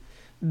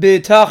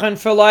B'tachan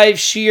for Life,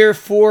 Shir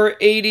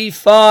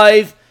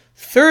 485,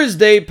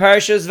 Thursday,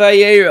 Parshas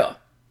Vayera.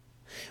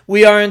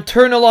 We are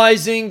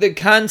internalizing the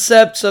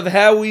concepts of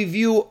how we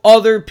view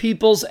other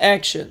people's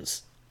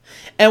actions.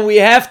 And we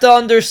have to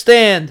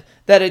understand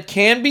that it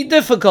can be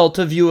difficult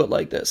to view it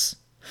like this.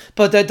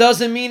 But that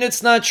doesn't mean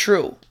it's not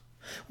true.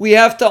 We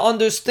have to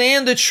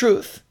understand the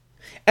truth.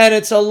 And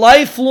it's a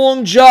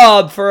lifelong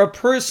job for a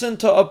person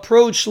to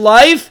approach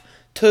life,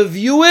 to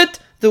view it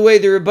the way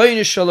the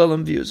Rebbeinu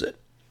Shalom views it.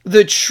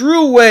 The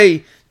true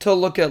way to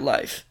look at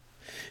life.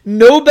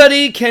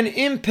 Nobody can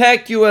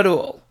impact you at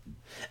all.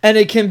 And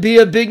it can be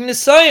a big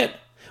nisayon.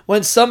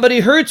 When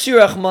somebody hurts you,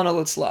 Rachmana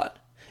litzlan,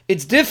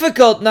 it's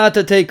difficult not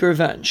to take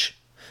revenge.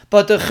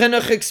 But the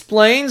Chinuch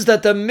explains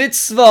that the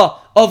mitzvah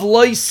of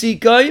lo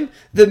yisikaim,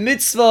 the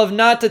mitzvah of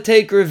not to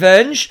take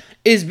revenge,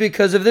 is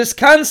because of this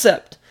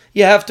concept.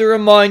 You have to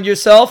remind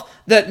yourself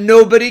that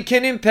nobody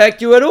can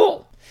impact you at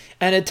all.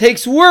 And it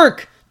takes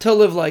work to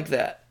live like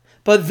that.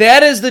 But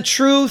that is the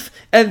truth,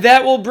 and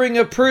that will bring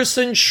a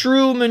person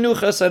true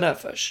menuchas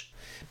hanefesh.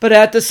 But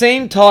at the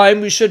same time,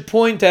 we should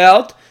point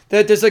out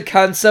that there's a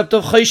concept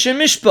of choshen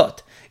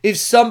mishpat. If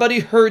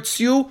somebody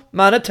hurts you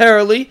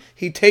monetarily,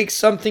 he takes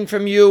something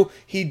from you,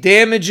 he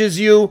damages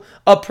you,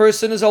 a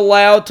person is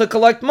allowed to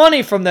collect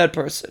money from that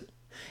person.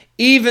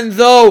 Even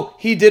though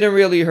he didn't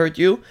really hurt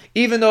you,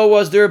 even though it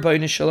was the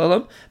Rebbeinu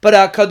Shalom, but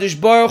HaKadosh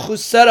Baruch Hu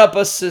set up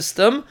a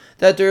system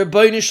that the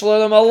Rebbeinu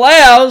Shalom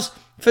allows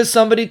for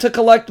somebody to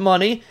collect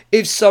money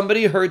if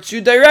somebody hurts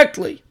you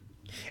directly.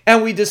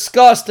 And we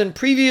discussed in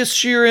previous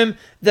shirim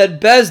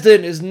that Beis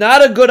Din is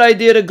not a good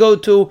idea to go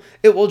to.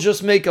 It will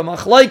just make a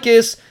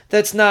machlaikis.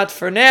 That's not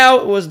for now.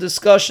 It was a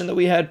discussion that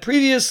we had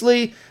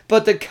previously,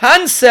 but the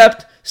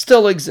concept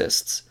still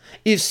exists.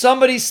 If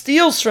somebody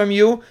steals from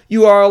you,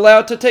 you are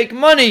allowed to take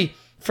money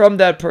from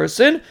that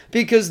person,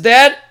 because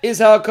that is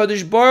how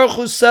HaKadosh Baruch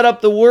Hu set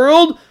up the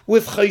world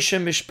with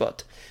choshen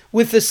mishpat.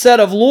 With a set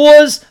of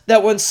laws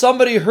that when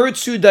somebody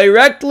hurts you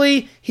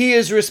directly, he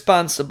is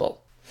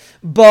responsible.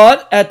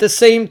 But at the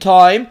same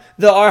time,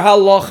 there are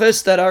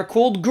halachas that are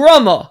called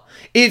grama.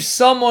 If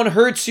someone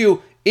hurts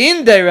you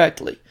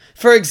indirectly,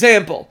 for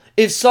example,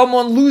 if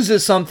someone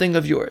loses something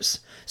of yours,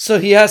 so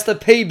he has to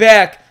pay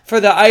back for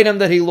the item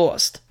that he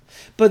lost.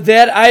 But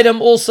that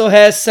item also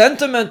has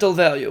sentimental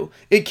value.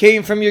 It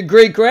came from your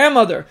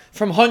great-grandmother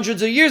from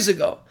hundreds of years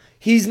ago.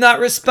 He's not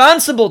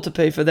responsible to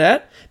pay for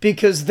that,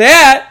 because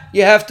that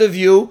you have to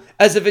view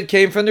as if it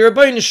came from the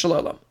Rebbeinu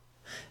Shalom.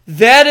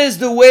 That is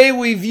the way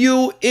we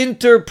view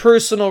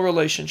interpersonal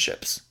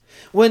relationships.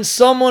 When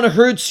someone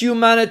hurts you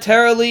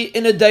monetarily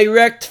in a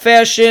direct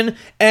fashion,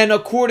 and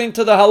according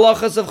to the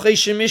halachas of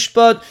choshen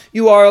mishpat,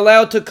 you are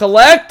allowed to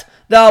collect,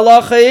 the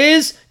halacha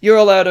is you're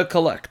allowed to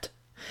collect.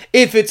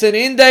 If it's an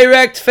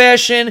indirect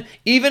fashion,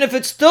 even if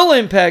it still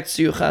impacts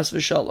you, chas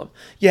v'shalom,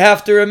 you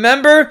have to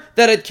remember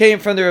that it came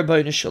from the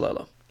Rebbeinu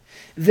Shalom.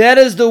 That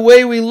is the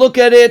way we look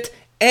at it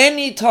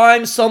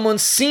anytime someone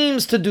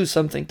seems to do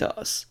something to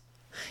us.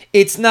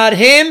 It's not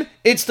him,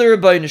 it's the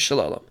Rebbeinu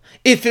Shalom.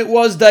 If it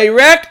was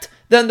direct,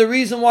 then the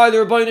reason why the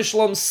Rebbeinu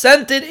Shalom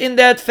sent it in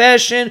that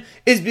fashion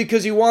is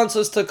because he wants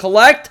us to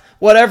collect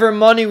whatever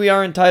money we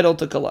are entitled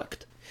to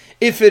collect.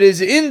 If it is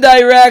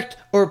indirect,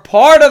 or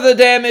part of the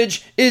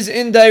damage is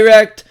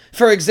indirect,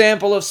 for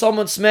example, if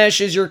someone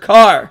smashes your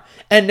car,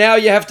 and now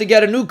you have to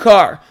get a new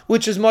car,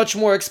 which is much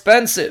more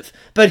expensive,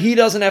 but he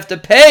doesn't have to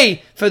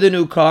pay for the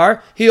new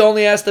car, he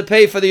only has to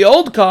pay for the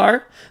old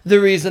car.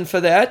 The reason for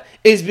that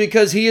is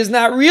because he is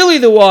not really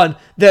the one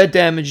that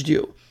damaged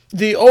you.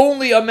 The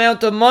only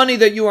amount of money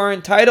that you are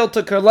entitled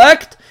to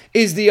collect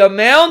is the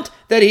amount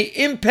that he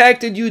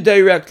impacted you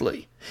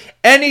directly.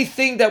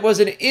 Anything that was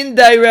an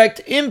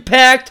indirect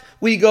impact,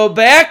 we go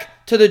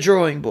back to the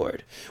drawing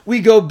board. We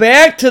go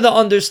back to the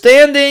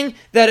understanding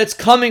that it's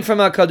coming from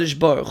HaKadosh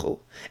Baruch Hu.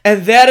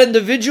 And that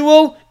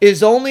individual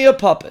is only a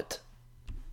puppet.